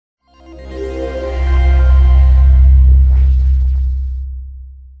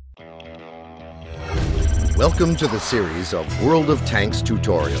Welcome to the series of World of Tanks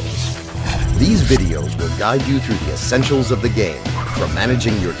tutorials. These videos will guide you through the essentials of the game, from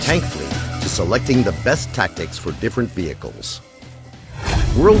managing your tank fleet to selecting the best tactics for different vehicles.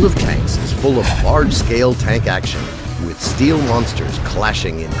 World of Tanks is full of large-scale tank action, with steel monsters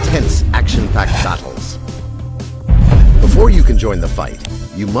clashing in tense, action-packed battles. Before you can join the fight,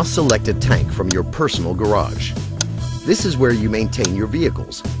 you must select a tank from your personal garage. This is where you maintain your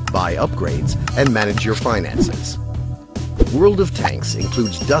vehicles, buy upgrades, and manage your finances. World of Tanks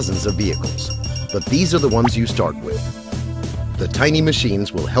includes dozens of vehicles, but these are the ones you start with. The tiny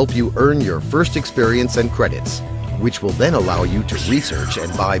machines will help you earn your first experience and credits, which will then allow you to research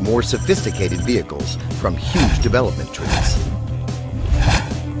and buy more sophisticated vehicles from huge development trees.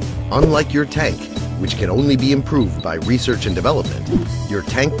 Unlike your tank, which can only be improved by research and development, your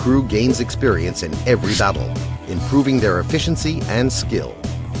tank crew gains experience in every battle, improving their efficiency and skill.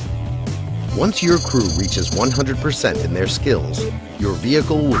 Once your crew reaches 100% in their skills, your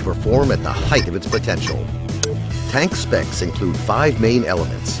vehicle will perform at the height of its potential. Tank specs include 5 main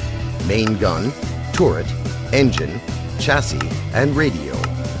elements: main gun, turret, engine, chassis, and radio.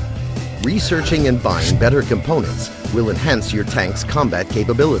 Researching and buying better components will enhance your tank's combat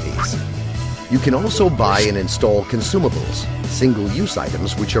capabilities. You can also buy and install consumables, single-use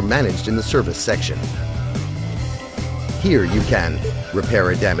items which are managed in the service section. Here you can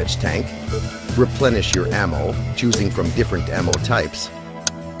repair a damaged tank, replenish your ammo, choosing from different ammo types,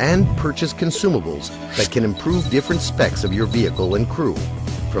 and purchase consumables that can improve different specs of your vehicle and crew,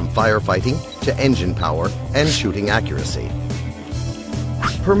 from firefighting to engine power and shooting accuracy.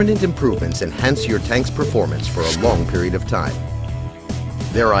 Permanent improvements enhance your tank's performance for a long period of time.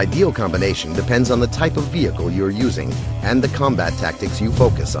 Their ideal combination depends on the type of vehicle you're using and the combat tactics you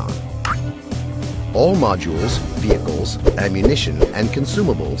focus on. All modules, vehicles, ammunition, and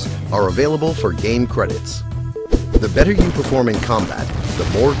consumables are available for game credits. The better you perform in combat, the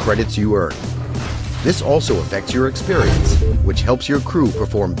more credits you earn. This also affects your experience, which helps your crew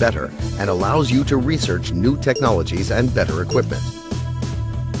perform better and allows you to research new technologies and better equipment.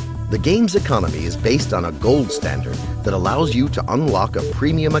 The game's economy is based on a gold standard that allows you to unlock a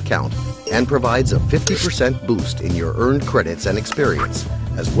premium account and provides a 50% boost in your earned credits and experience,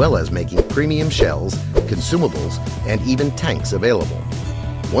 as well as making premium shells, consumables, and even tanks available.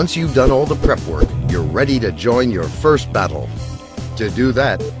 Once you've done all the prep work, you're ready to join your first battle. To do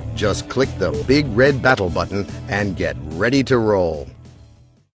that, just click the big red battle button and get ready to roll.